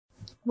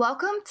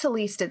Welcome to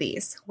Least of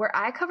These, where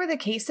I cover the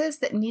cases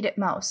that need it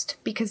most,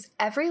 because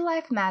every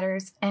life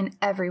matters and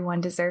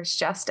everyone deserves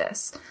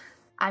justice.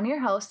 I'm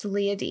your host,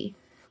 Leah D.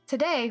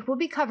 Today, we'll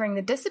be covering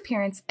the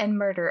disappearance and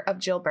murder of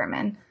Jill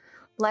Behrman.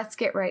 Let's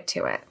get right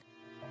to it.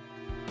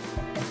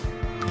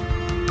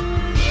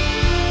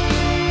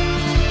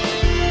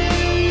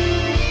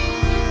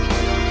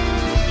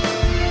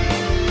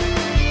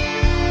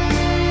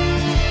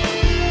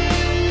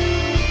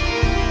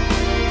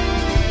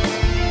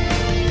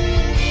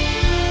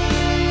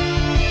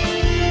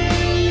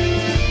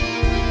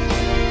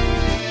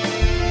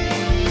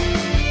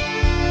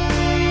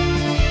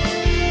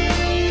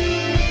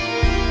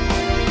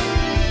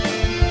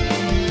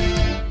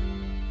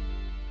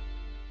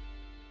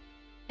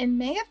 In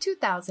May of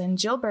 2000,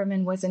 Jill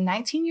Behrman was a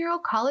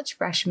 19-year-old college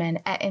freshman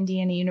at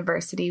Indiana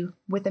University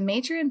with a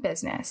major in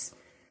business.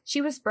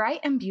 She was bright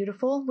and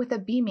beautiful with a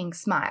beaming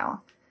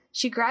smile.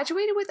 She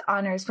graduated with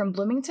honors from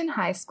Bloomington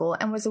High School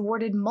and was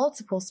awarded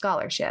multiple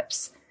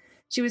scholarships.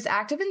 She was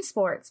active in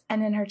sports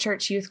and in her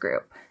church youth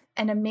group,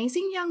 an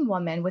amazing young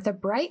woman with a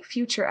bright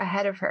future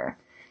ahead of her.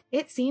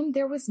 It seemed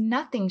there was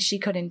nothing she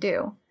couldn't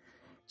do.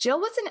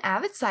 Jill was an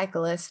avid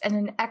cyclist and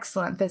in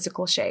excellent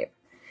physical shape.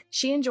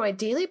 She enjoyed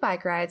daily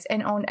bike rides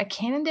and owned a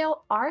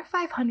Cannondale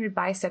R500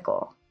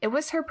 bicycle. It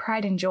was her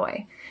pride and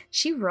joy.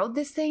 She rode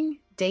this thing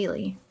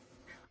daily.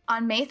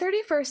 On May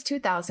 31st,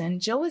 2000,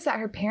 Jill was at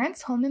her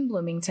parents' home in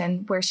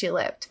Bloomington, where she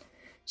lived.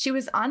 She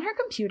was on her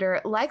computer,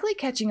 likely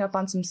catching up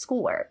on some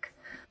schoolwork,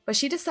 but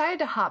she decided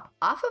to hop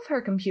off of her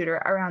computer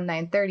around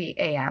 9:30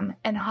 a.m.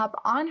 and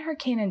hop on her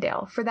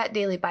Cannondale for that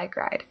daily bike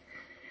ride.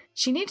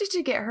 She needed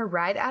to get her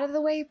ride out of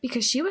the way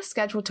because she was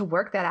scheduled to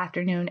work that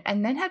afternoon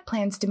and then had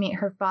plans to meet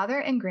her father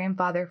and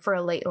grandfather for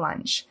a late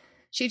lunch.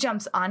 She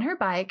jumps on her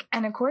bike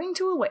and, according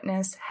to a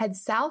witness, heads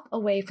south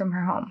away from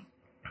her home.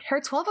 Her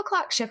 12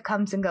 o'clock shift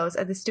comes and goes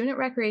at the Student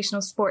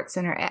Recreational Sports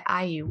Center at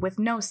IU with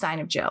no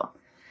sign of Jill.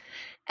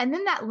 And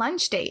then that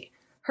lunch date.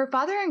 Her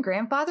father and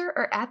grandfather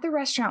are at the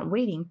restaurant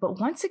waiting, but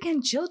once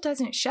again, Jill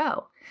doesn't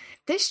show.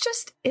 This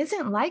just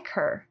isn't like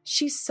her.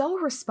 She's so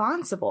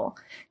responsible.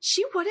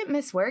 She wouldn't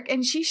miss work,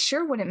 and she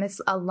sure wouldn't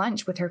miss a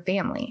lunch with her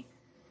family.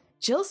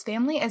 Jill's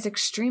family is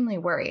extremely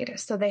worried,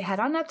 so they head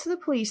on up to the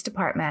police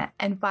department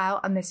and file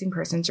a missing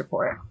persons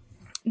report.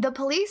 The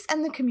police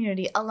and the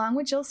community, along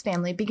with Jill's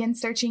family, begin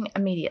searching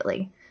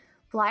immediately.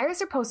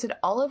 Flyers are posted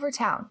all over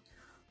town.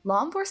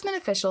 Law enforcement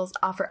officials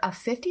offer a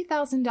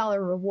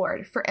 $50,000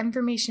 reward for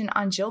information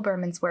on Jill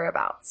Behrman's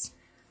whereabouts.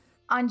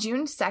 On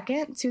June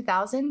 2nd,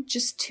 2000,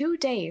 just 2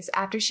 days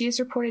after she is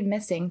reported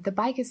missing, the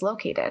bike is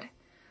located.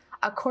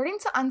 According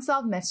to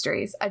Unsolved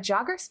Mysteries, a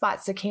jogger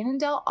spots the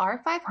Cannondale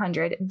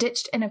R500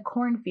 ditched in a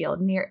cornfield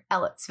near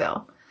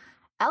Ellettsville.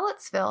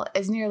 Ellettsville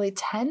is nearly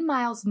 10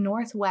 miles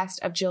northwest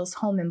of Jill's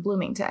home in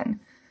Bloomington,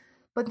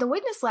 but the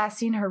witness last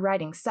seen her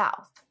riding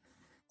south.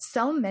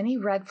 So many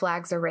red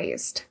flags are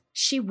raised.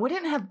 She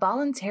wouldn't have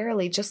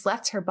voluntarily just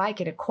left her bike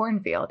in a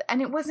cornfield,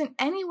 and it wasn't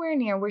anywhere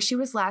near where she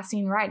was last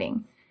seen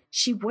riding.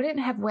 She wouldn't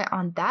have went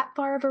on that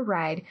far of a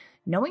ride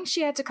knowing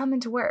she had to come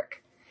into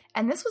work.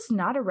 And this was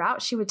not a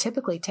route she would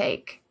typically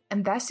take.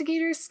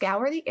 Investigators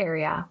scour the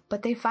area,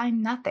 but they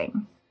find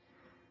nothing.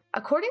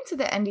 According to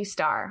the Indy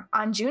Star,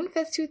 on June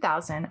 5th,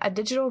 2000, a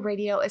digital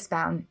radio is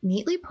found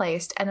neatly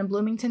placed in a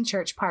Bloomington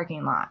church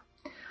parking lot.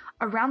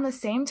 Around the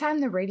same time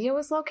the radio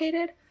was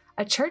located,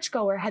 a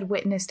churchgoer had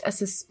witnessed a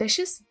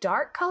suspicious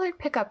dark-colored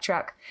pickup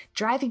truck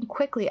driving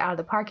quickly out of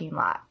the parking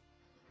lot.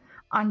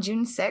 On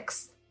June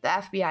 6th, the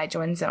FBI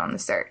joins in on the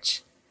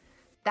search.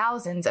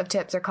 Thousands of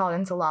tips are called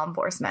into law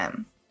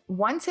enforcement.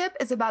 One tip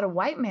is about a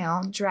white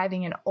male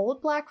driving an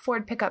old black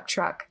Ford pickup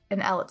truck in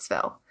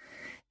Ellettsville.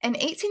 An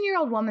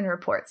 18-year-old woman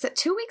reports that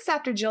 2 weeks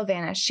after Jill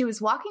vanished, she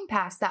was walking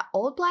past that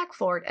old black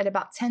Ford at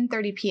about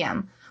 10:30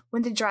 p.m.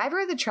 when the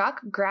driver of the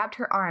truck grabbed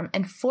her arm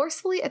and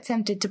forcefully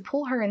attempted to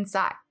pull her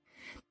inside.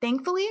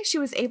 Thankfully, she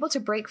was able to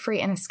break free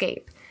and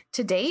escape.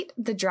 To date,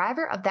 the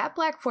driver of that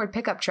black Ford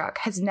pickup truck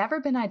has never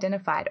been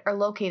identified or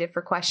located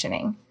for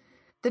questioning.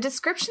 The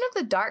description of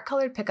the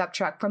dark-colored pickup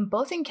truck from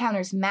both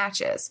encounters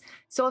matches,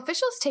 so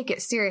officials take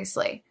it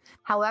seriously.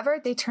 However,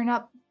 they turn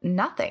up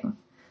nothing.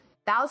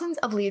 Thousands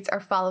of leads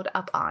are followed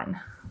up on.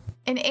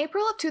 In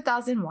April of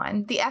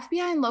 2001, the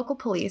FBI and local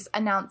police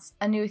announced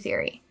a new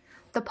theory.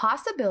 The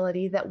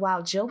possibility that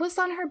while Jill was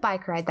on her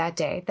bike ride that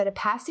day, that a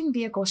passing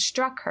vehicle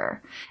struck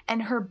her,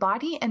 and her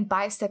body and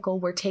bicycle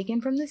were taken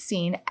from the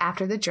scene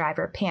after the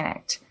driver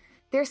panicked.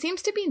 There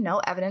seems to be no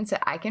evidence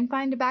that I can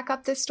find to back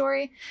up this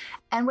story,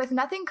 and with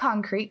nothing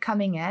concrete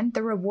coming in,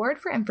 the reward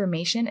for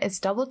information is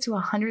doubled to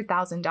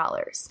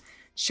 $100,000.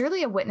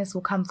 Surely a witness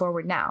will come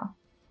forward now.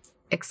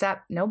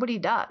 Except nobody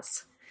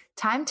does.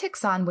 Time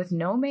ticks on with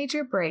no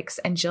major breaks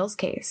in Jill's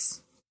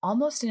case.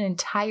 Almost an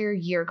entire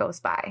year goes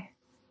by.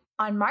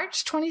 On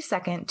March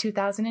 22,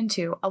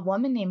 2002, a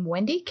woman named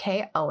Wendy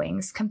K.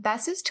 Owings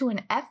confesses to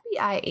an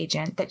FBI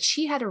agent that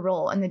she had a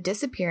role in the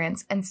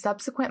disappearance and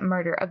subsequent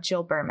murder of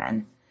Jill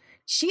Behrman.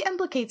 She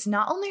implicates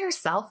not only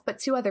herself, but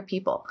two other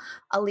people,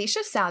 Alicia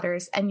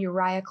Souders and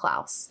Uriah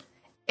Klaus.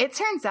 It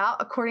turns out,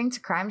 according to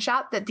Crime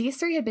Shop, that these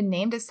three had been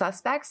named as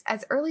suspects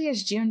as early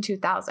as June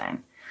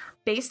 2000,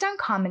 based on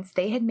comments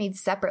they had made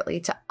separately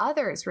to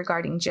others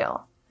regarding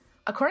Jill.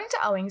 According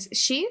to Owings,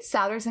 she,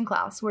 Souders, and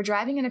Klaus were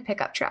driving in a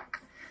pickup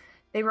truck.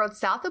 They rode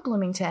south of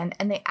Bloomington,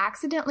 and they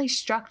accidentally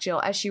struck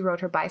Jill as she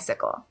rode her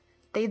bicycle.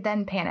 They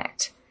then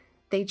panicked.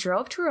 They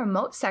drove to a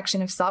remote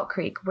section of Salt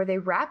Creek where they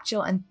wrapped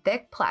Jill in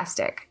thick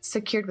plastic,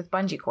 secured with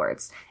bungee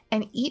cords,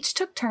 and each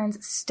took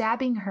turns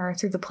stabbing her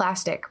through the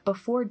plastic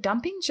before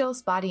dumping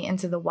Jill's body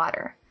into the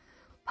water.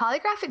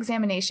 Polygraph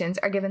examinations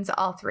are given to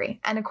all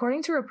three, and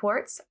according to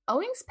reports,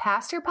 Owings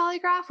passed her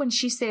polygraph when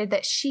she stated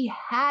that she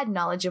had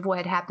knowledge of what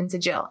had happened to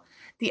Jill.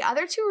 The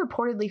other two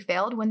reportedly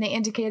failed when they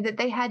indicated that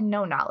they had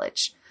no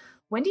knowledge.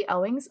 Wendy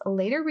Owings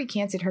later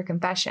recanted her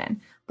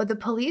confession, but the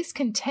police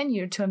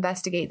continued to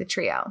investigate the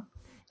trio.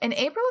 In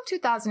April of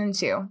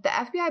 2002, the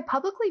FBI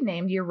publicly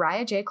named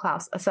Uriah J.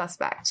 Klaus a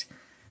suspect.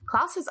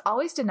 Klaus has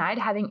always denied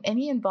having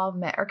any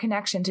involvement or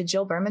connection to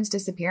Jill Behrman's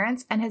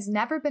disappearance and has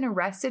never been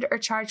arrested or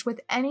charged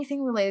with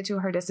anything related to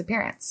her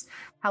disappearance.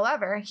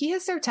 However, he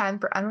has served time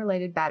for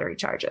unrelated battery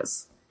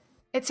charges.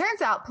 It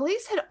turns out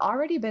police had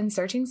already been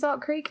searching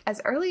Salt Creek as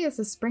early as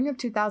the spring of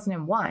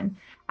 2001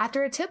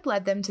 after a tip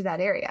led them to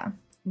that area.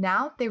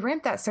 Now, they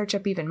ramped that search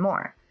up even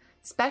more.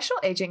 Special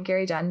Agent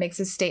Gary Dunn makes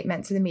a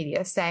statement to the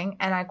media saying,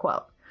 and I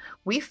quote,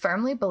 "We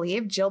firmly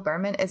believe Jill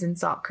Behrman is in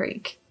Salt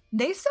Creek."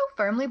 They so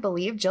firmly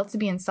believed Jill to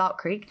be in Salt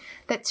Creek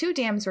that 2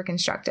 dams were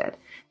constructed,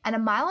 and a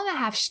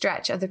 1.5-mile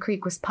stretch of the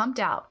creek was pumped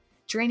out,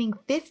 draining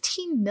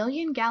 15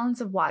 million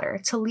gallons of water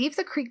to leave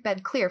the creek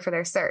bed clear for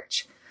their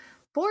search.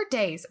 4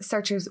 days,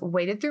 searchers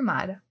waded through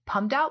mud,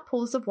 pumped out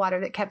pools of water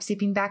that kept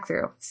seeping back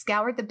through,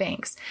 scoured the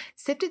banks,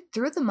 sifted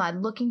through the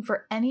mud looking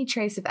for any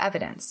trace of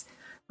evidence.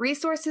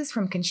 Resources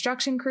from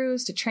construction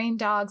crews to trained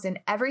dogs and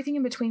everything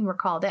in between were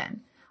called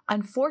in.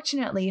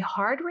 Unfortunately,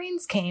 hard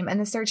rains came and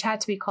the search had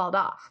to be called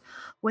off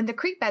when the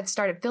creek bed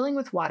started filling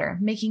with water,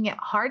 making it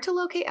hard to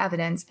locate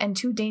evidence and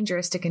too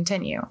dangerous to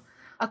continue.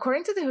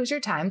 According to the Hoosier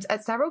Times,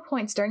 at several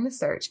points during the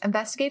search,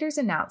 investigators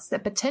announced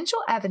that potential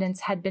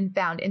evidence had been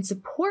found in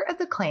support of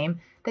the claim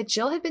that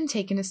Jill had been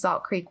taken to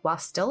Salt Creek while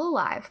still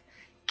alive,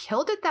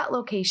 killed at that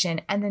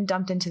location, and then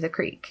dumped into the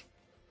creek.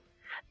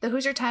 The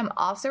Hoosier Times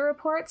also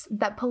reports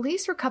that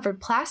police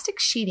recovered plastic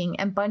sheeting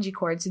and bungee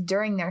cords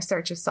during their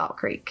search of Salt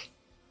Creek.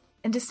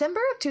 In December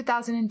of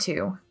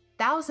 2002,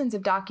 thousands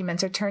of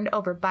documents are turned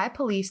over by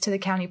police to the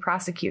county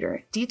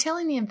prosecutor,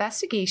 detailing the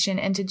investigation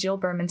into Jill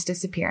Behrman's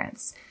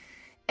disappearance.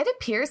 It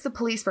appears the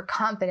police were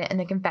confident in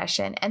the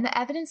confession and the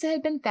evidence that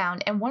had been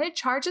found and wanted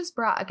charges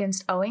brought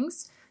against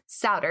Owings,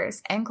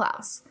 Souders, and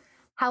Klaus.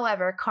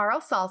 However,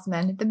 Carl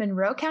Salzman, the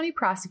Monroe County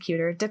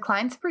prosecutor,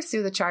 declined to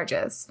pursue the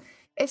charges.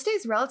 It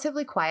stays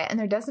relatively quiet and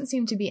there doesn't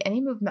seem to be any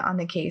movement on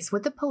the case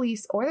with the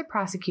police or the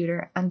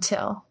prosecutor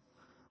until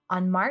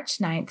on March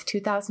 9,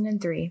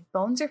 2003,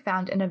 bones are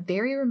found in a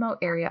very remote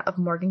area of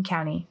Morgan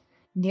County,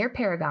 near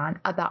Paragon,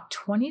 about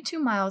 22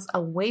 miles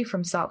away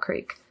from Salt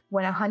Creek,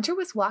 when a hunter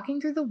was walking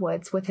through the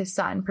woods with his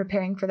son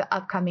preparing for the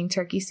upcoming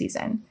turkey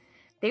season.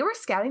 They were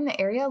scouting the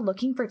area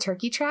looking for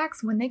turkey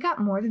tracks when they got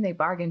more than they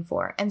bargained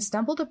for and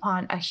stumbled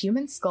upon a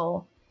human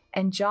skull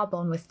and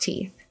jawbone with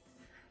teeth.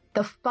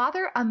 The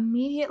father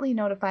immediately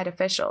notified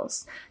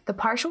officials. The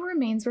partial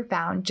remains were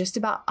found just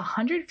about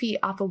 100 feet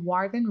off of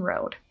Warthen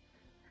Road.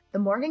 The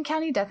Morgan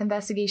County Death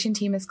Investigation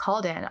Team is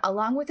called in,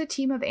 along with a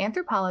team of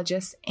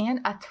anthropologists, and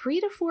a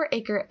 3 to 4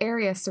 acre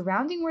area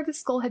surrounding where the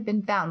skull had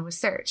been found was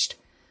searched.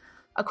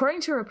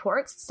 According to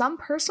reports, some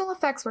personal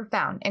effects were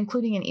found,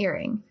 including an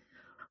earring.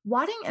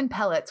 Wadding and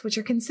pellets, which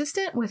are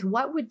consistent with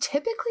what would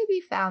typically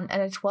be found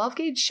in a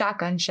 12-gauge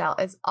shotgun shell,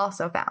 is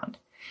also found.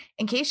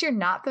 In case you're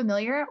not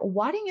familiar,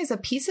 wadding is a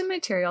piece of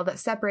material that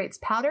separates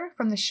powder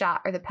from the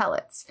shot or the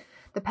pellets.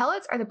 The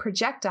pellets are the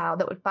projectile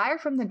that would fire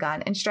from the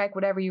gun and strike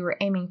whatever you were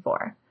aiming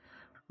for.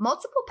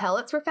 Multiple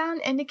pellets were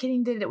found,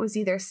 indicating that it was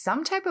either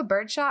some type of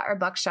birdshot or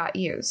buckshot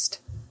used.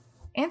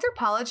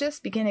 Anthropologists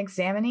begin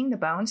examining the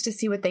bones to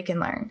see what they can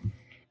learn.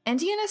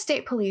 Indiana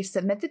State Police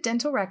submit the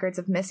dental records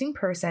of missing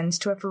persons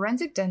to a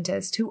forensic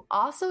dentist who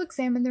also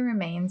examined the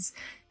remains,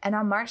 and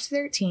on March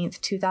 13,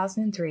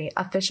 2003,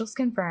 officials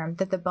confirmed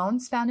that the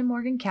bones found in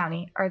Morgan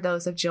County are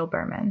those of Jill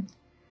Behrman.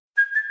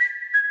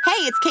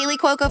 Hey, it's Kaylee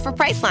Cuoco for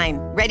Priceline.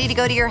 Ready to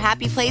go to your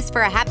happy place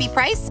for a happy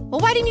price? Well,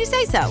 why didn't you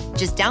say so?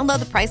 Just download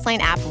the Priceline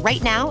app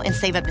right now and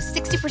save up to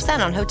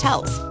 60% on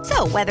hotels.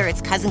 So whether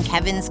it's Cousin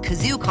Kevin's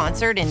Kazoo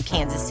Concert in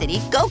Kansas City,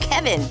 go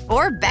Kevin,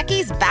 or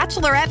Becky's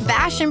Bachelorette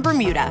Bash in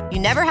Bermuda, you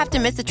never have to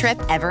miss a trip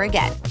ever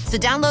again. So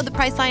download the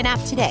Priceline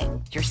app today.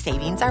 Your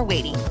savings are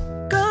waiting.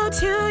 Go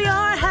to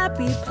your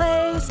happy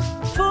place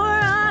for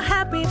a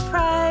happy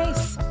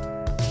price.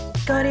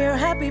 Go to your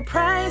happy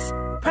price,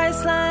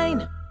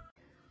 Priceline.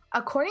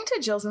 According to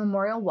Jill's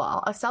memorial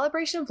wall, a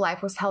celebration of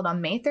life was held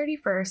on May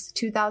 31,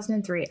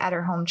 2003 at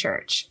her home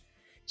church.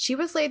 She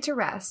was laid to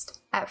rest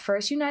at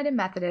First United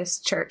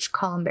Methodist Church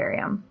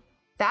Columbarium.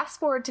 Fast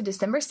forward to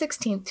December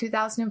 16,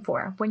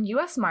 2004, when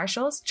U.S.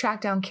 Marshals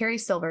track down Kerry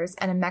Silvers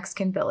in a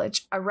Mexican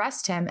village,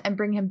 arrest him, and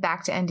bring him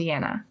back to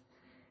Indiana.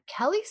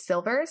 Kelly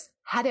Silvers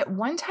had at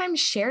one time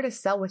shared a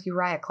cell with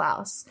Uriah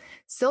Klaus.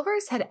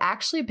 Silvers had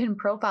actually been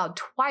profiled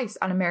twice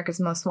on America's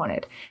Most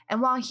Wanted,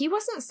 and while he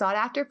wasn't sought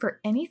after for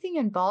anything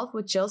involved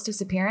with Jill's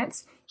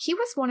disappearance, he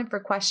was wanted for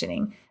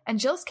questioning, and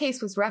Jill's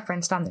case was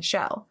referenced on the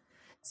show.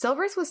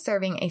 Silvers was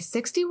serving a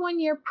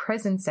 61-year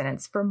prison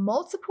sentence for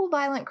multiple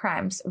violent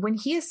crimes when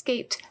he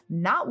escaped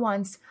not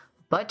once,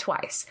 but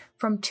twice,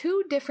 from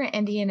 2 different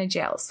Indiana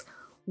jails,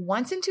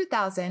 once in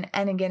 2000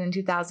 and again in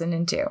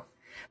 2002.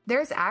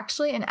 There's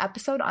actually an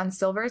episode on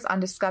Silvers on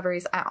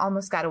Discovery's I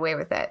Almost Got Away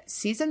With It,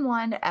 Season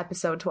 1,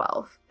 Episode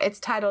 12. It's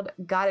titled,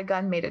 Got a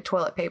Gun Made of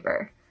Toilet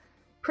Paper.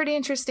 Pretty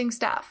interesting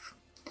stuff.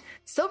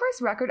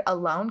 Silvers' record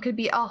alone could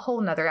be a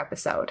whole nother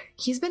episode.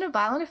 He's been a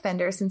violent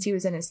offender since he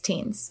was in his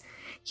teens.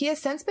 He has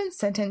since been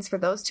sentenced for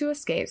those 2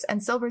 escapes,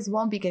 and Silvers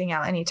won't be getting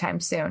out anytime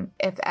soon,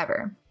 if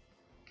ever.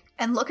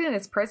 And looking at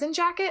his prison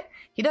jacket,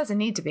 he doesn't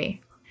need to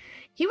be.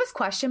 He was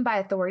questioned by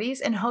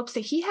authorities in hopes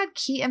that he had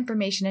key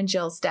information in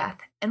Jill's death,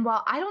 and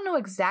while I don't know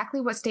exactly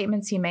what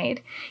statements he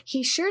made,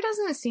 he sure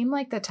doesn't seem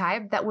like the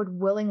type that would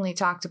willingly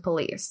talk to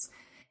police.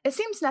 It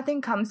seems nothing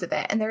comes of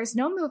it, and there is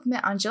no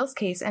movement on Jill's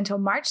case until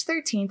March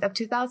 13th of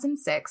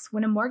 2006,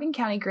 when a Morgan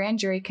County grand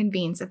jury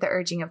convenes at the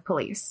urging of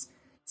police.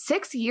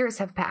 6 years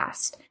have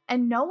passed,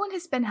 and no one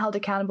has been held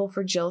accountable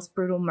for Jill's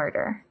brutal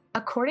murder.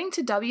 According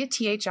to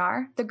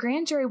WTHR, the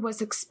grand jury was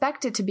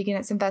expected to begin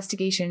its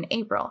investigation in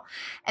April,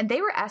 and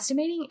they were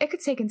estimating it could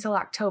take until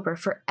October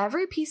for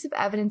every piece of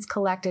evidence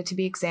collected to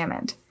be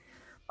examined.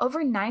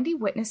 Over 90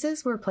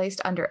 witnesses were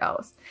placed under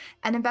oath,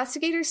 and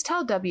investigators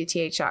tell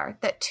WTHR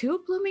that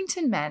 2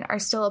 Bloomington men are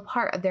still a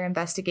part of their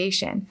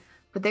investigation,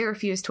 but they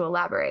refuse to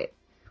elaborate.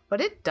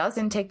 But it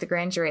doesn't take the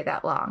grand jury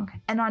that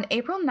long, and on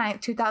April 9,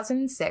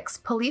 2006,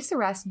 police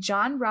arrest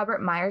John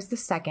Robert Myers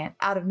II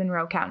out of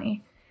Monroe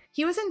County.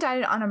 He was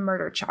indicted on a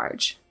murder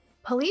charge.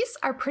 Police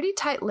are pretty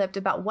tight-lipped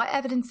about what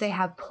evidence they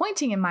have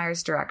pointing in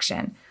Myers'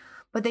 direction,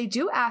 but they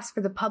do ask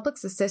for the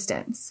public's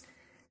assistance.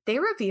 They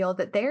reveal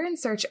that they are in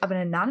search of an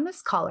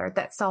anonymous caller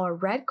that saw a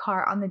red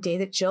car on the day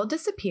that Jill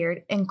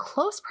disappeared in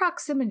close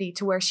proximity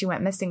to where she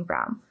went missing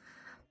from.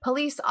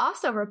 Police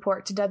also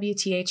report to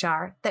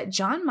WTHR that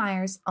John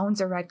Myers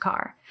owns a red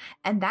car,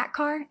 and that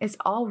car is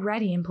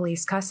already in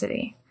police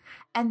custody.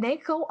 And they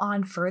go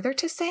on further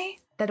to say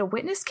that a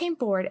witness came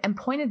forward and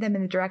pointed them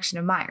in the direction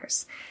of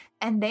Myers,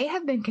 and they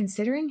have been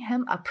considering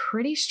him a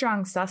pretty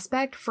strong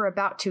suspect for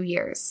about 2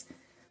 years.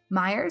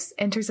 Myers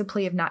enters a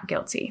plea of not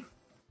guilty.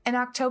 In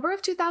October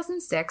of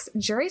 2006,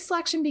 jury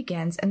selection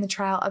begins in the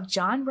trial of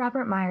John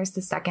Robert Myers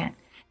II,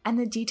 and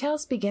the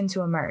details begin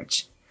to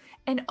emerge.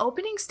 In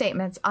opening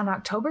statements on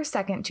October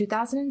 2,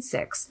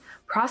 2006,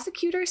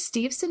 prosecutor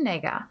Steve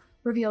Senega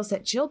reveals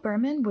that Jill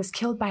Behrman was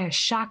killed by a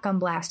shotgun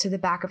blast to the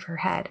back of her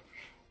head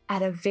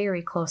at a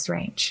very close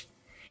range.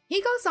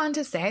 He goes on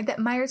to say that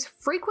Myers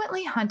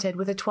frequently hunted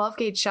with a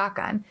 12-gauge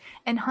shotgun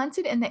and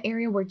hunted in the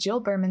area where Jill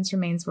Behrman's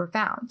remains were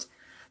found.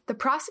 The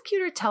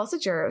prosecutor tells the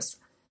jurors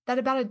that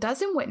about a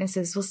dozen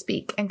witnesses will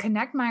speak and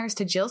connect Myers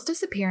to Jill's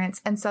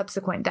disappearance and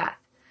subsequent death.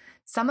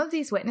 Some of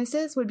these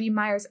witnesses would be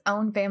Myers'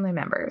 own family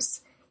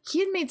members. He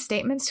had made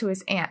statements to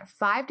his aunt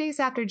 5 days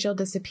after Jill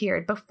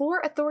disappeared, before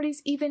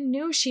authorities even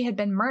knew she had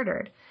been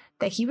murdered,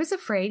 that he was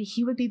afraid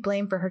he would be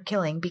blamed for her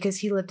killing because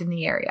he lived in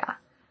the area.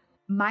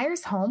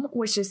 Myers' home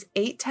was just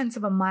 0.8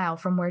 of a mile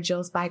from where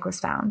Jill's bike was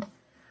found.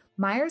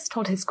 Myers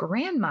told his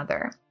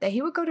grandmother that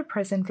he would go to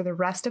prison for the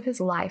rest of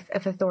his life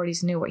if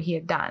authorities knew what he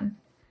had done.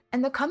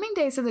 In the coming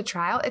days of the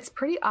trial, it's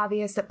pretty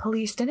obvious that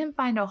police didn't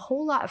find a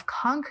whole lot of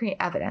concrete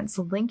evidence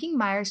linking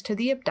Myers to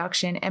the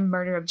abduction and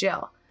murder of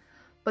Jill,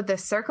 but the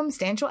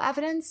circumstantial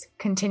evidence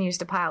continues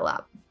to pile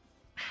up.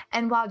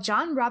 And while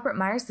John Robert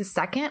Myers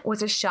II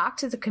was a shock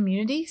to the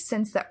community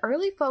since the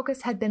early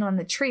focus had been on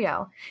the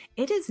trio,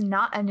 it is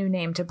not a new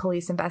name to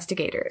police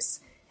investigators.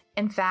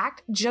 In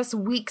fact, just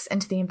weeks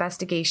into the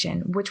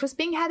investigation, which was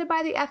being headed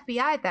by the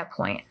FBI at that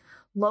point,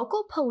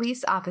 local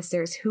police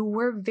officers who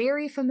were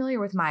very familiar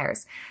with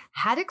Myers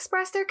had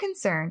expressed their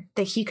concern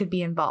that he could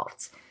be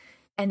involved.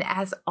 And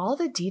as all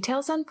the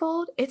details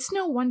unfold, it's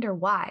no wonder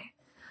why.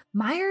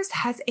 Myers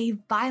has a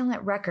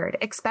violent record,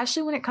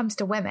 especially when it comes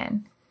to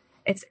women.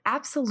 It's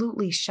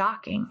absolutely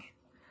shocking.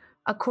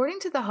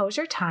 According to the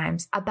Hoosier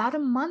Times, about a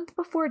month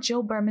before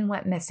Jill Behrman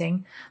went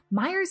missing,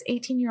 Myers'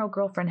 18-year-old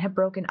girlfriend had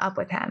broken up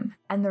with him,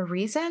 and the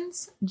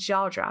reasons?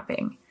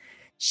 Jaw-dropping.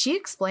 She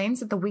explains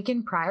that the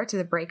weekend prior to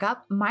the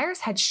breakup,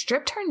 Myers had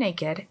stripped her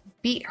naked,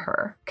 beat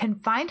her,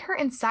 confined her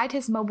inside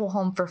his mobile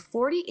home for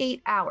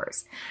 48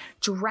 hours,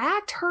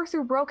 dragged her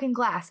through broken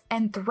glass,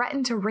 and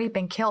threatened to rape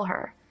and kill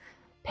her.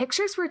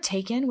 Pictures were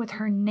taken with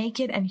her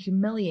naked and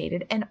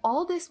humiliated, and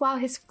all this while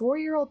his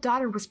 4-year-old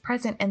daughter was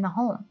present in the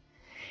home.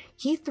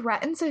 He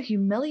threatened to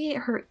humiliate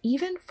her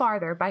even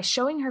farther by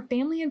showing her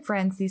family and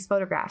friends these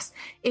photographs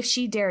if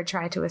she dared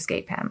try to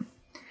escape him.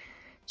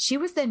 She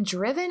was then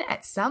driven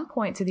at some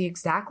point to the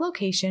exact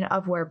location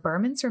of where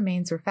Behrman's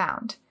remains were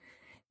found.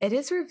 It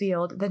is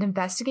revealed that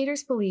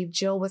investigators believe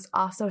Jill was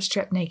also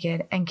stripped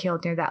naked and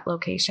killed near that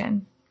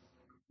location.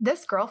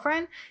 This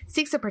girlfriend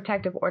seeks a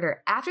protective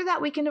order after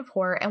that weekend of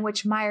horror in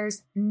which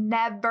Myers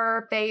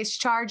never faced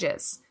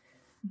charges.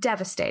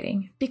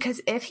 Devastating, because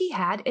if he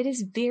had, it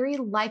is very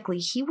likely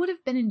he would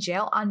have been in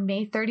jail on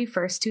May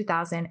 31st,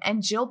 2000,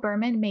 and Jill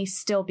Behrman may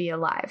still be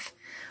alive.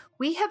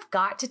 We have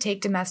got to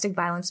take domestic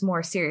violence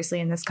more seriously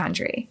in this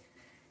country.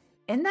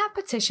 In that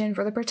petition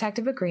for the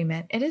protective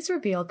agreement, it is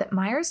revealed that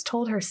Myers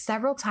told her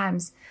several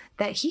times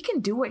that he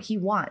can do what he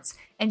wants,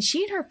 and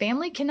she and her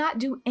family cannot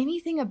do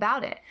anything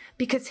about it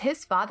because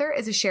his father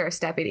is a sheriff's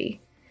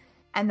deputy.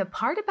 And the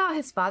part about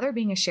his father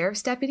being a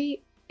sheriff's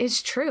deputy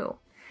is true.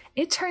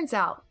 It turns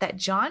out that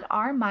John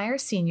R.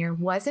 Myers Sr.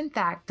 was in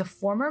fact the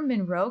former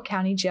Monroe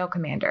County jail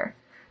commander,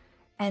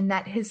 and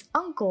that his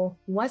uncle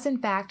was in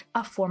fact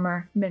a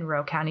former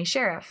Monroe County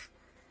sheriff.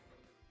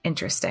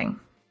 Interesting.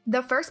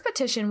 The first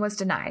petition was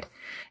denied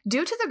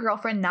due to the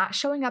girlfriend not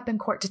showing up in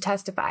court to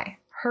testify.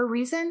 Her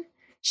reason?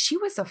 She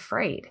was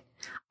afraid.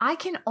 I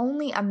can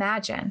only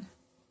imagine.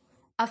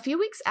 A few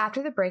weeks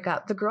after the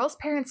breakup, the girl's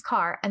parents'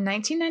 car, a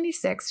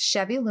 1996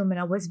 Chevy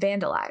Lumina, was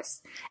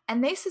vandalized,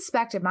 and they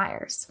suspected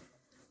Myers.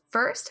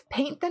 First,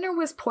 paint thinner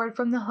was poured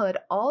from the hood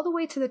all the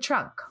way to the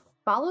trunk,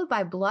 followed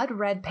by blood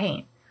red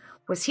paint.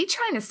 Was he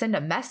trying to send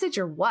a message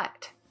or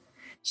what?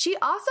 She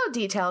also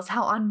details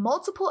how on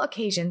multiple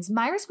occasions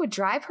Myers would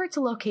drive her to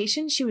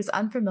locations she was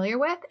unfamiliar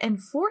with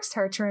and force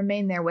her to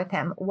remain there with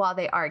him while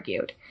they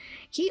argued.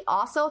 He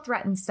also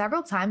threatened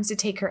several times to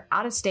take her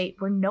out of state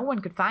where no one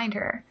could find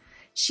her.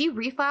 She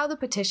refiled the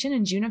petition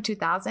in June of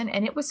 2000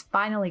 and it was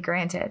finally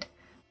granted.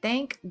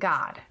 Thank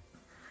God.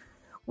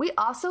 We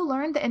also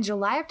learned that in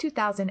July of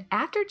 2000,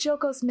 after Jill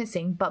goes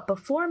missing, but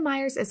before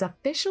Myers is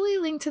officially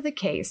linked to the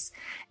case,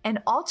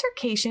 an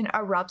altercation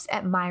erupts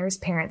at Myers'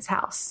 parents'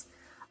 house.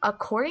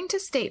 According to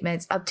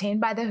statements obtained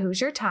by the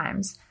Hoosier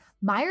Times,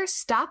 Myers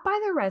stopped by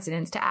the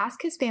residence to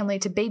ask his family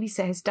to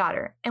babysit his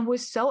daughter and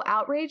was so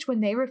outraged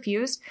when they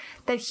refused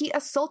that he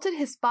assaulted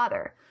his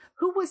father,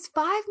 who was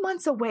 5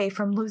 months away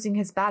from losing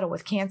his battle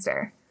with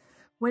cancer.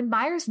 When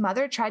Myers'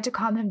 mother tried to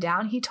calm him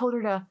down, he told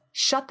her to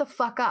shut the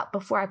fuck up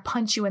before I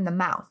punch you in the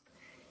mouth.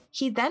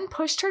 He then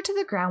pushed her to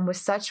the ground with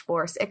such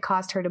force it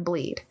caused her to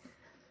bleed.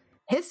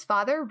 His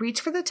father reached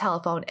for the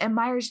telephone, and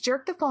Myers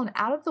jerked the phone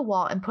out of the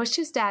wall and pushed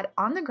his dad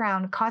on the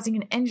ground, causing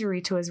an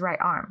injury to his right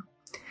arm.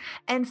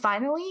 And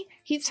finally,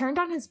 he turned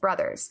on his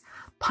brothers,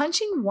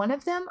 punching one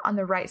of them on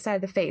the right side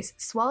of the face,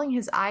 swelling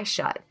his eye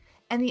shut,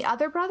 and the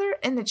other brother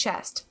in the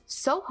chest,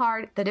 so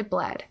hard that it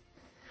bled.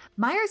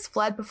 Myers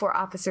fled before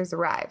officers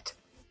arrived.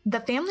 The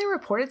family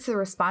reported to the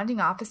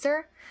responding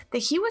officer that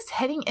he was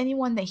hitting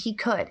anyone that he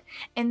could,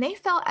 and they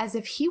felt as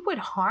if he would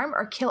harm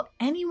or kill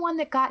anyone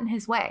that got in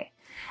his way.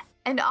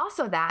 And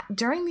also that,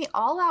 during the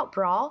all-out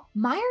brawl,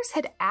 Myers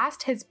had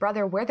asked his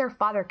brother where their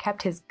father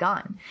kept his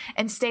gun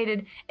and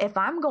stated, "If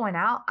I'm going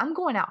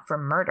out for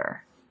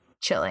murder."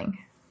 Chilling.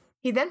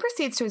 He then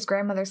proceeds to his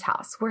grandmother's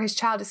house, where his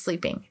child is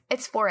sleeping.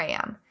 It's 4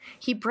 a.m.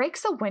 He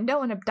breaks a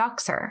window and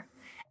abducts her.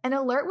 An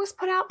alert was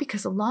put out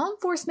because law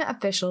enforcement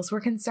officials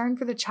were concerned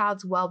for the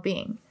child's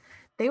well-being.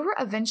 They were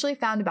eventually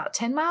found about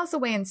 10 miles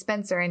away in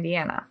Spencer,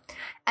 Indiana.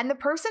 And the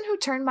person who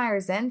turned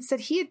Myers in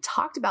said he had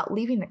talked about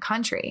leaving the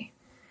country.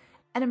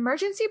 An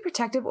emergency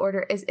protective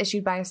order is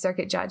issued by a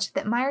circuit judge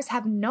that Myers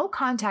have no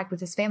contact with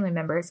his family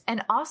members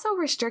and also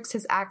restricts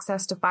his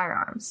access to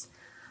firearms.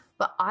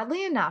 But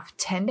oddly enough,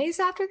 10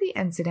 days after the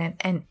incident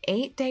and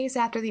 8 days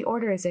after the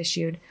order is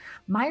issued,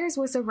 Myers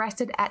was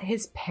arrested at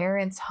his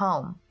parents'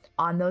 home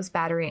on those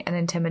battery and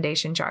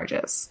intimidation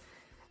charges.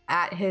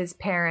 At his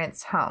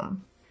parents'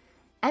 home.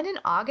 And in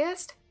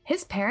August,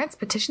 his parents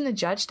petitioned the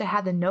judge to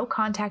have the no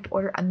contact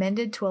order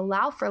amended to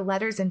allow for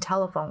letters and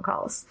telephone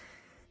calls.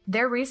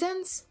 Their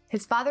reasons?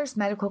 His father's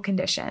medical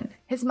condition.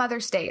 His mother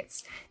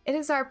states, "It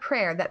is our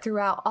prayer that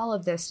throughout all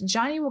of this,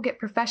 Johnny will get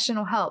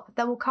professional help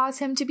that will cause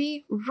him to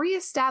be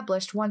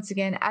reestablished once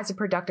again as a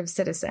productive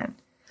citizen."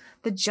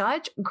 The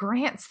judge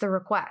grants the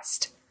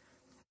request.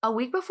 A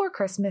week before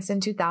Christmas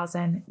in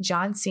 2000,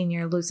 John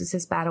Sr. loses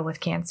his battle with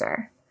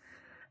cancer.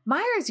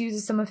 Myers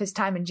uses some of his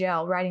time in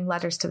jail writing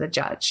letters to the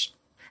judge.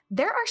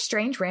 There are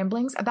strange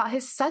ramblings about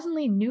his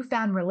suddenly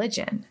newfound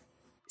religion.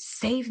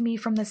 "Save me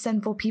from the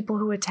sinful people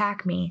who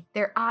attack me.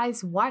 Their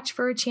eyes watch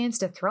for a chance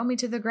to throw me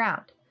to the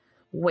ground."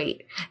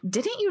 Wait,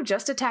 didn't you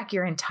just attack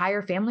your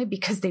entire family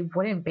because they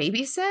wouldn't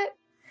babysit?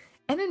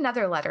 In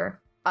another letter,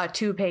 a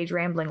 2-page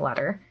rambling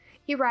letter,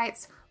 he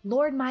writes,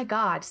 "Lord my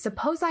God,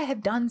 suppose I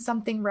have done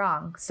something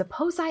wrong.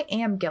 Suppose I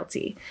am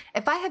guilty.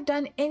 If I have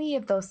done any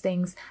of those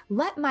things,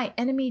 let my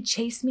enemy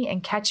chase me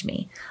and catch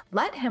me.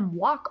 Let him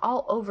walk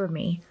all over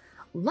me.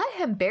 Let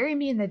him bury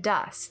me in the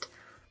dust."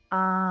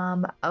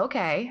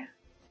 Okay.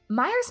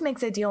 Myers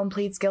makes a deal and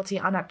pleads guilty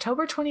on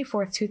October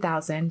 24,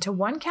 2000 to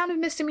 1 count of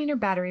misdemeanor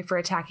battery for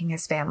attacking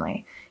his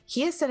family.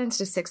 He is sentenced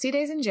to 60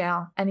 days in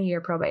jail and a year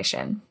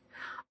probation.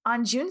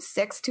 On June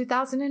 6,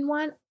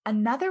 2001,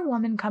 another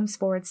woman comes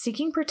forward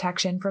seeking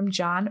protection from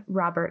John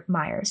Robert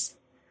Myers.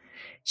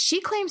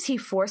 She claims he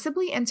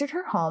forcibly entered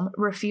her home,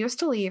 refused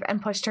to leave,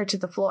 and pushed her to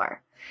the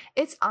floor.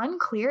 It's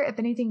unclear if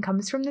anything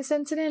comes from this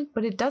incident,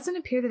 but it doesn't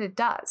appear that it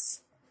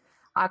does.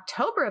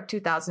 October of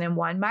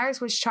 2001,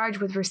 Myers was charged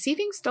with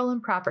receiving stolen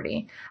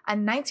property, a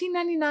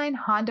 1999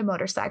 Honda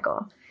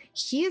motorcycle.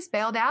 He is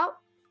bailed out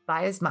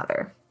by his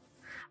mother.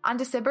 On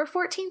December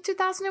 14,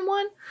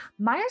 2001,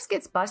 Myers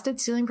gets busted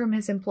stealing from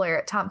his employer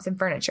at Thompson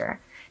Furniture.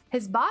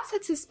 His boss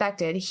had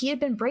suspected he had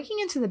been breaking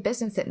into the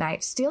business at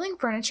night, stealing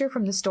furniture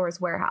from the store's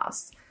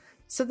warehouse.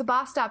 So the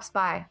boss stops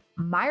by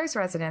Myers'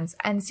 residence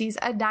and sees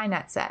a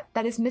dinette set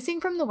that is missing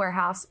from the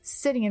warehouse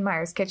sitting in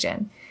Myers'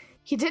 kitchen.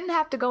 He didn't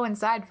have to go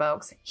inside,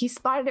 folks. He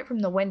spotted it from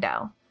the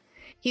window.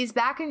 He's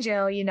back in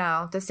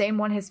jail, the same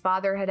one his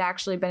father had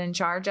actually been in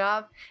charge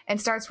of, and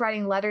starts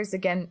writing letters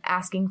again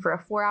asking for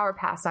a 4-hour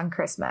pass on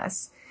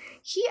Christmas.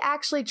 He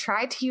actually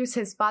tried to use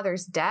his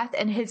father's death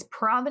and his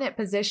prominent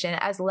position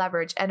as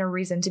leverage and a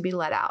reason to be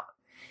let out.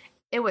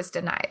 It was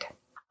denied.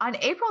 On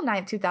April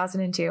 9,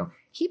 2002,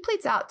 he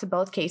pleads out to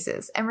both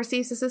cases and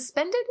receives a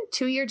suspended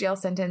 2-year jail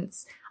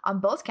sentence on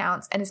both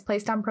counts and is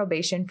placed on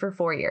probation for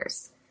 4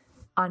 years.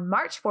 On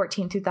March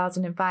 14,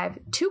 2005,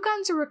 2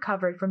 guns were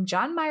recovered from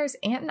John Myers'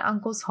 aunt and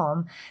uncle's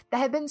home that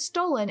had been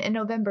stolen in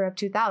November of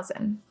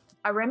 2000.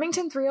 A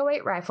Remington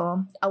 .308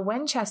 rifle, a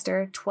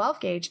Winchester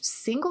 12-gauge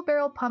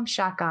single-barrel pump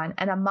shotgun,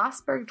 and a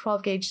Mossberg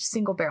 12-gauge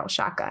single-barrel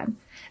shotgun.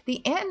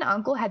 The aunt and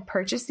uncle had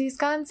purchased these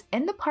guns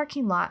in the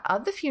parking lot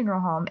of the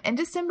funeral home in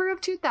December of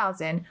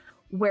 2000,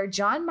 where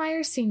John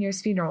Myers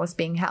Sr.'s funeral was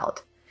being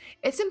held.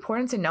 It's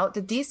important to note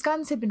that these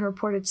guns had been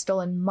reported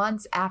stolen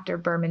months after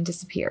Behrman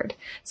disappeared,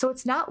 so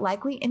it's not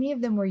likely any of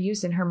them were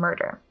used in her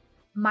murder.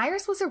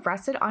 Myers was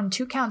arrested on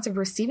 2 counts of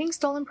receiving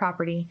stolen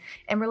property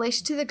in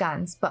relation to the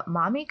guns, but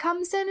Mommy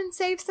comes in and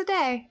saves the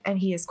day, and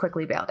he is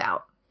quickly bailed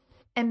out.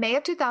 In May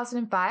of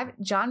 2005,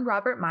 John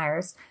Robert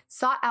Myers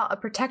sought out a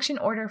protection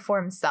order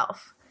for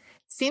himself.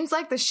 Seems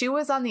like the shoe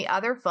was on the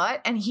other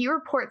foot, and he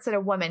reports that a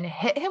woman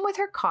hit him with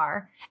her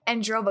car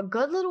and drove a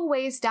good little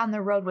ways down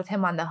the road with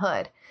him on the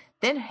hood,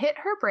 then hit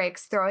her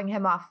brakes, throwing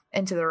him off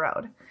into the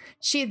road.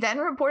 She then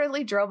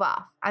reportedly drove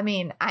off. I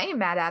mean, I ain't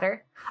mad at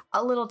her.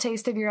 A little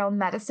taste of your own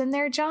medicine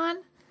there, John?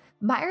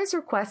 Myers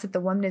requests that the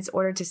woman is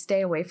ordered to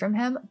stay away from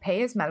him, pay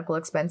his medical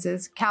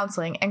expenses,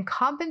 counseling, and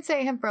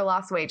compensate him for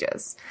lost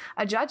wages.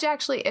 A judge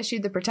actually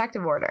issued the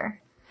protective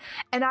order.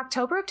 In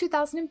October of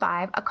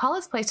 2005, a call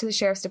is placed to the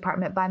sheriff's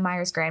department by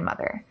Myers'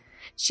 grandmother.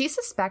 She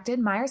suspected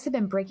Myers had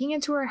been breaking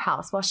into her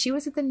house while she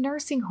was at the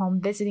nursing home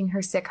visiting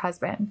her sick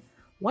husband.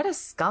 What a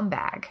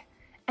scumbag.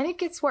 And it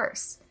gets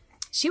worse.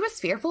 She was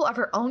fearful of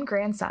her own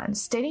grandson,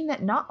 stating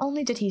that not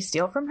only did he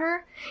steal from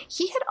her,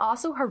 he had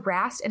also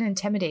harassed and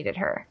intimidated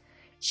her.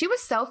 She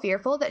was so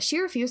fearful that she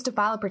refused to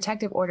file a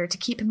protective order to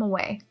keep him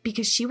away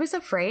because she was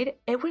afraid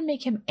it would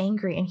make him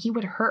angry and he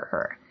would hurt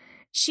her.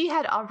 She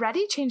had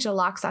already changed the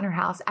locks on her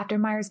house after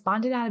Myers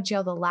bonded out of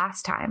jail the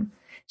last time.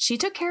 She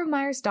took care of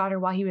Myers' daughter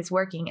while he was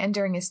working and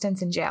during his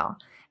stints in jail,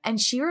 and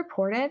she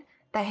reported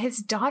that his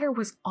daughter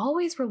was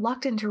always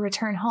reluctant to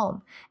return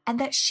home and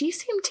that she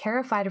seemed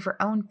terrified of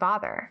her own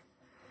father.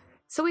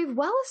 So we've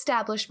well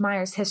established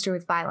Myers' history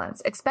with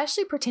violence,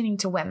 especially pertaining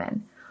to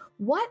women.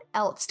 What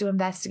else do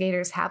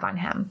investigators have on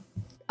him?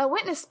 A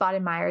witness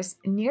spotted Myers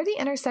near the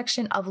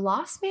intersection of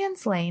Lost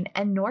Man's Lane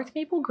and North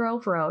Maple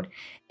Grove Road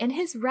in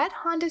his red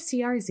Honda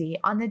CRZ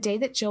on the day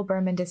that Jill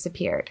Behrman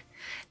disappeared.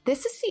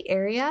 This is the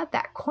area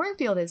that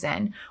Cornfield is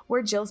in,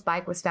 where Jill's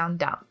bike was found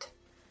dumped.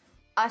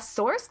 A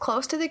source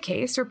close to the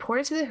case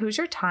reported to the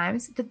Hoosier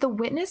Times that the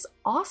witness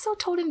also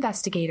told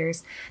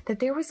investigators that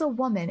there was a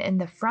woman in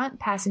the front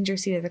passenger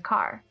seat of the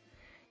car.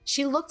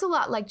 She looked a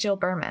lot like Jill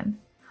Behrman.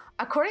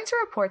 According to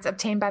reports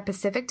obtained by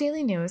Pacific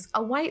Daily News,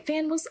 a white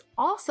van was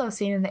also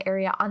seen in the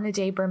area on the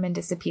day Behrman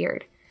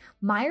disappeared.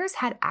 Myers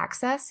had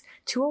access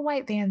to a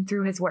white van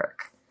through his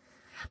work.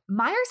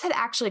 Myers had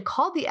actually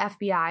called the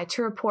FBI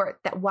to report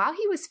that while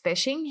he was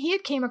fishing, he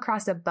had came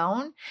across a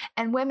bone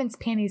and women's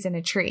panties in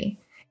a tree.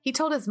 He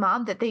told his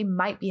mom that they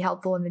might be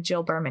helpful in the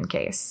Jill Behrman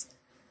case.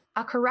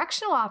 A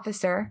correctional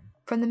officer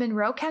from the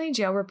Monroe County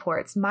Jail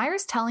reports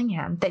Myers telling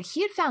him that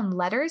he had found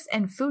letters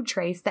and food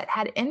trays that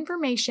had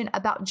information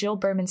about Jill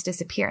Behrman's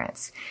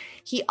disappearance.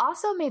 He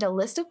also made a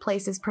list of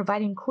places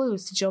providing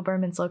clues to Jill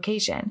Behrman's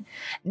location.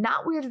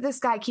 Not weird that this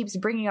guy keeps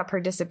bringing up her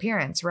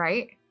disappearance,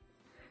 right?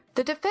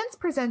 The defense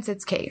presents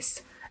its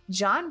case.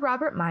 John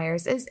Robert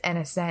Myers is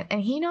innocent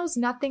and he knows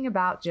nothing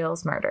about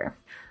Jill's murder.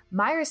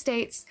 Myers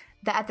states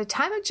that at the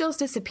time of Jill's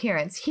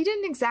disappearance, he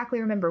didn't exactly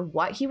remember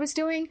what he was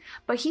doing,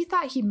 but he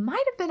thought he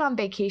might have been on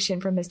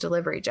vacation from his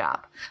delivery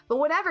job. But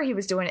whatever he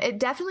was doing, it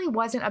definitely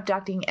wasn't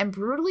abducting and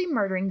brutally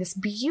murdering this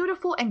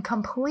beautiful and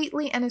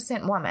completely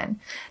innocent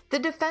woman. The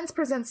defense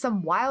presents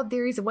some wild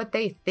theories of what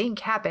they think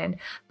happened,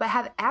 but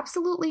have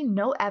absolutely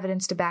no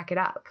evidence to back it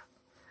up.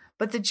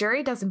 But the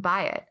jury doesn't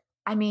buy it.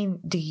 I mean,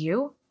 do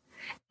you?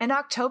 In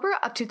October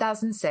of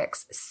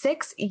 2006,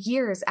 6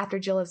 years after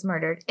Jill is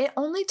murdered, it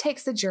only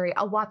takes the jury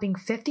a whopping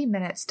 50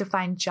 minutes to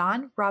find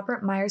John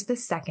Robert Myers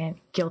II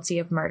guilty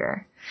of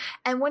murder.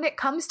 And when it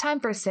comes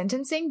time for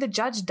sentencing, the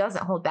judge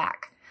doesn't hold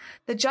back.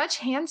 The judge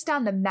hands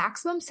down the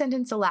maximum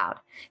sentence allowed,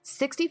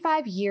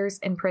 65 years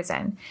in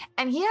prison,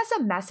 and he has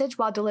a message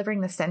while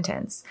delivering the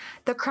sentence.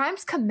 The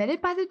crimes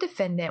committed by the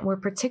defendant were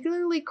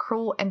particularly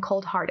cruel and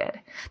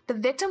cold-hearted. The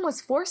victim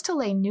was forced to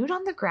lay nude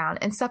on the ground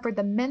and suffered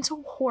the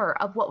mental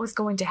horror of what was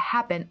going to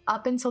happen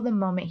up until the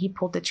moment he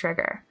pulled the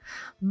trigger.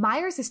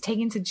 Myers is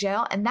taken to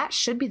jail, and that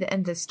should be the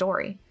end of the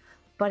story.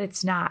 But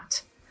it's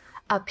not.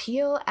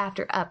 Appeal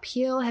after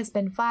appeal has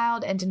been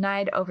filed and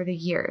denied over the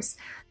years.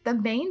 The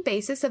main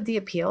basis of the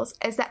appeals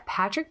is that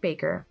Patrick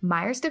Baker,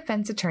 Myers'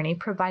 defense attorney,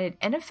 provided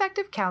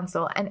ineffective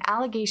counsel and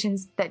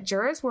allegations that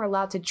jurors were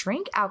allowed to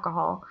drink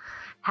alcohol,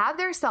 have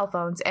their cell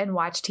phones, and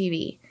watch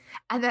TV,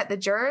 and that the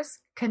jurors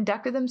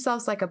conducted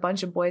themselves like a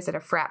bunch of boys at a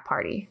frat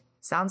party.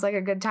 Sounds like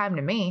a good time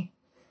to me.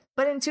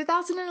 But in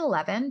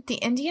 2011, the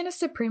Indiana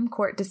Supreme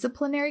Court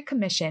Disciplinary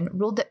Commission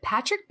ruled that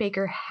Patrick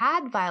Baker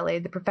had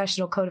violated the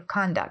professional code of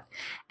conduct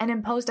and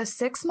imposed a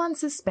 6-month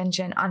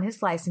suspension on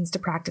his license to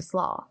practice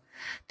law.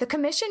 The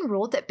commission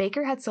ruled that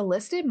Baker had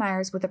solicited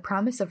Myers with a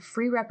promise of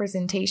free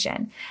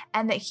representation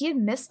and that he had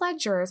misled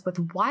jurors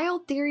with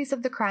wild theories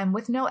of the crime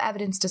with no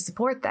evidence to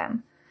support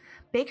them.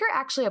 Baker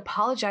actually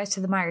apologized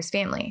to the Myers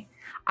family.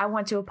 "I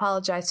want to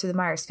apologize to the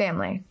Myers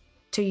family,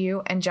 to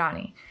you and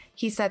Johnny,"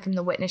 he said from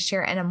the witness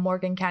chair in a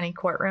Morgan County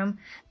courtroom.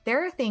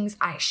 "There are things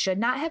I should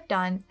not have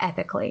done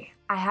ethically.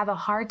 I have a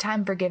hard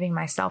time forgiving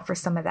myself for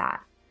some of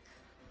that."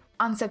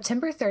 On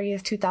September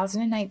 30th,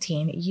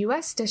 2019,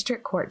 U.S.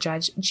 District Court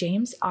Judge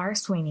James R.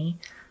 Sweeney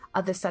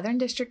of the Southern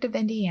District of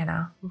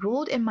Indiana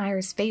ruled in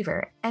Myers'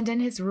 favor, and in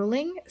his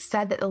ruling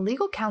said that the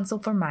legal counsel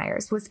for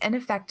Myers was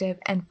ineffective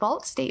and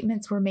false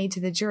statements were made to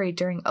the jury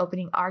during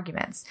opening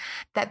arguments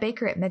that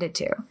Baker admitted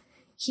to.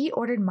 He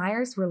ordered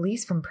Myers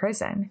released from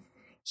prison.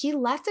 He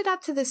left it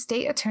up to the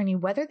state attorney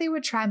whether they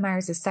would try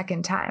Myers a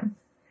second time.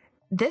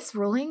 This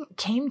ruling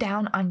came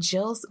down on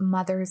Jill's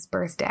mother's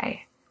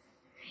birthday.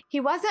 He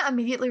wasn't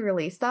immediately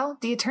released, though.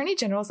 The Attorney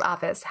General's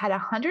office had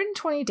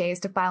 120 days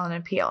to file an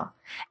appeal,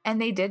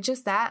 and they did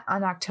just that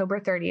on October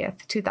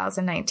 30th,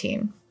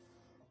 2019.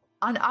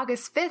 On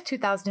August 5th,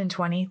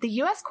 2020, the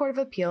U.S. Court of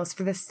Appeals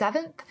for the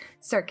 7th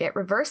Circuit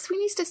reversed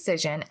Sweeney's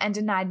decision and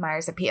denied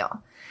Myers'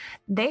 appeal.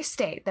 They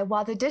state that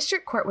while the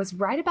district court was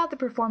right about the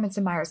performance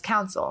of Myers'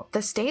 counsel,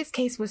 the state's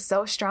case was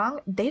so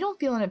strong, they don't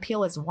feel an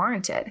appeal is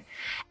warranted.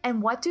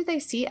 And what do they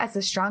see as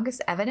the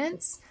strongest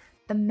evidence?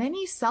 The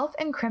many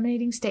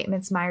self-incriminating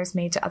statements Myers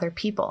made to other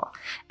people.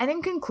 And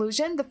in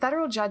conclusion, the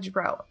federal judge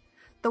wrote,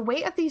 "The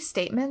weight of these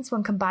statements,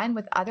 when combined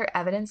with other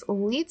evidence,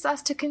 leads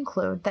us to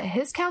conclude that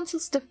his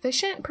counsel's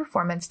deficient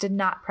performance did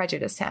not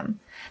prejudice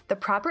him. The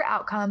proper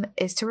outcome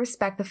is to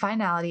respect the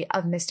finality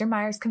of Mr.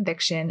 Myers'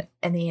 conviction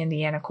in the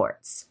Indiana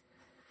courts."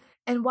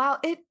 And while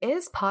it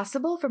is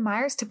possible for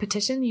Myers to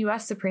petition the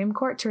U.S. Supreme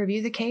Court to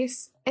review the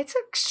case, it's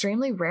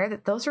extremely rare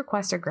that those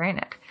requests are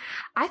granted.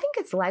 I think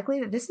it's likely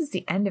that this is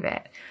the end of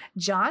it.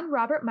 John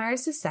Robert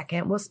Myers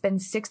II will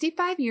spend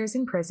 65 years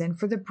in prison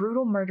for the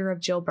brutal murder of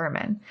Jill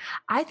Behrman.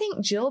 I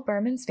think Jill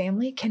Behrman's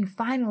family can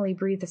finally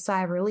breathe a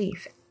sigh of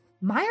relief.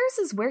 Myers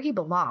is where he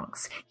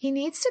belongs. He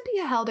needs to be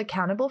held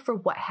accountable for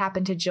what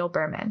happened to Jill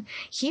Behrman.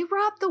 He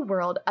robbed the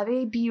world of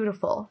a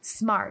beautiful,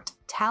 smart,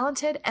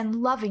 talented, and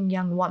loving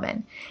young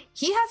woman.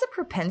 He has a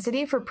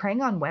propensity for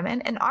preying on women,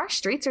 and our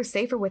streets are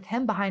safer with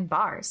him behind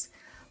bars.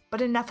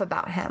 But enough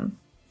about him.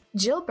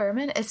 Jill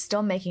Behrman is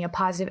still making a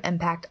positive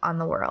impact on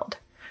the world.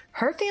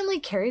 Her family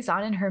carries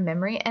on in her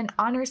memory and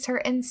honors her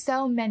in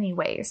so many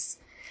ways.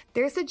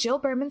 There's the Jill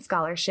Behrman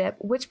Scholarship,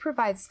 which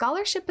provides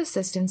scholarship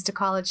assistance to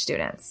college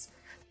students.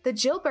 The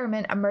Jill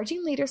Behrman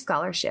Emerging Leader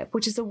Scholarship,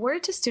 which is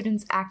awarded to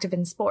students active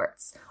in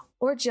sports,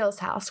 or Jill's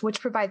House, which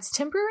provides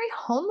temporary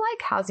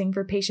home-like housing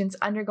for patients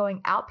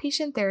undergoing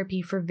outpatient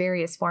therapy for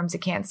various forms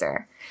of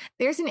cancer.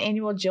 There's an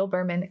annual Jill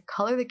Behrman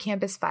Color the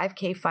Campus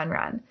 5K Fun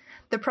Run.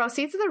 The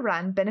proceeds of the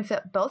run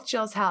benefit both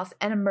Jill's House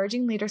and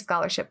Emerging Leader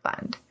Scholarship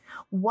Fund.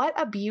 What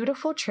a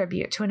beautiful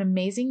tribute to an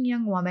amazing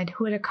young woman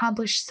who had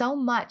accomplished so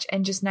much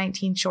in just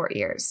 19 short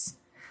years.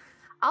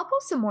 I'll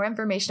post some more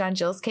information on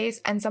Jill's case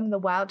and some of the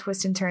wild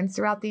twists and turns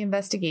throughout the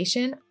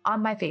investigation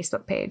on my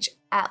Facebook page,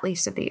 At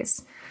Least of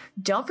These.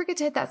 Don't forget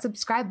to hit that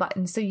subscribe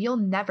button so you'll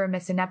never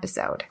miss an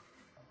episode.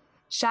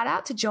 Shout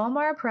out to Joel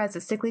Mara Perez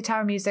at Sickly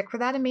Tower Music for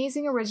that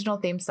amazing original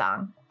theme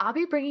song. I'll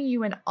be bringing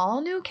you an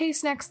all-new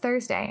case next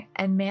Thursday,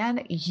 and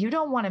man, you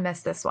don't want to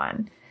miss this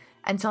one.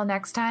 Until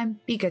next time,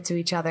 be good to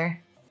each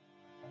other.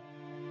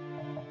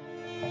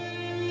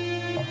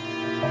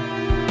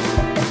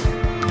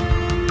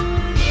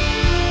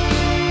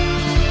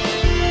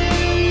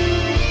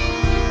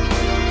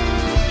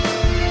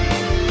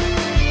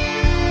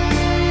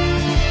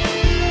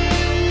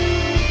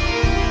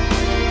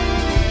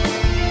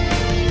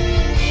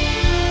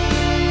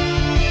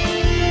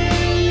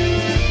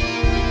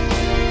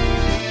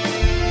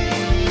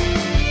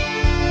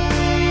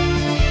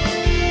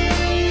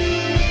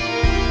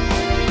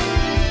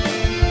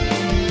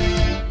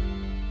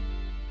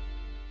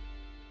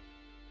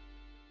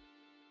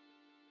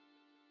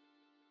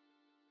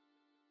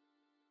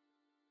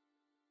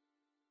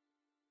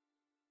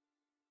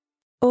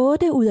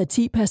 8 ud af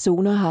 10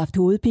 personer har haft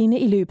hovedpine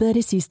i løbet af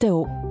det sidste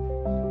år.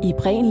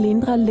 Ipren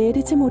lindrer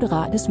lette til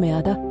moderate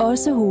smerter,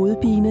 også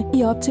hovedpine,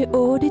 i op til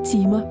 8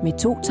 timer med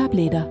 2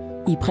 tabletter.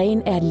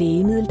 Ipren er et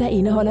lægemiddel, der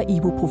indeholder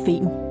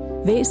ibuprofen.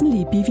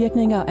 Væsentlige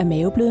bivirkninger er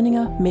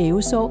maveblødninger,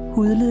 mavesår,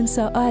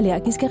 hudlidelser og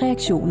allergiske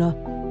reaktioner.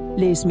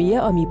 Læs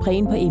mere om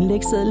Ipren på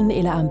indlægssedlen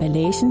eller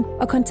emballagen,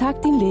 og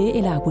kontakt din læge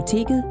eller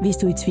apoteket, hvis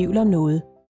du er i tvivl om noget.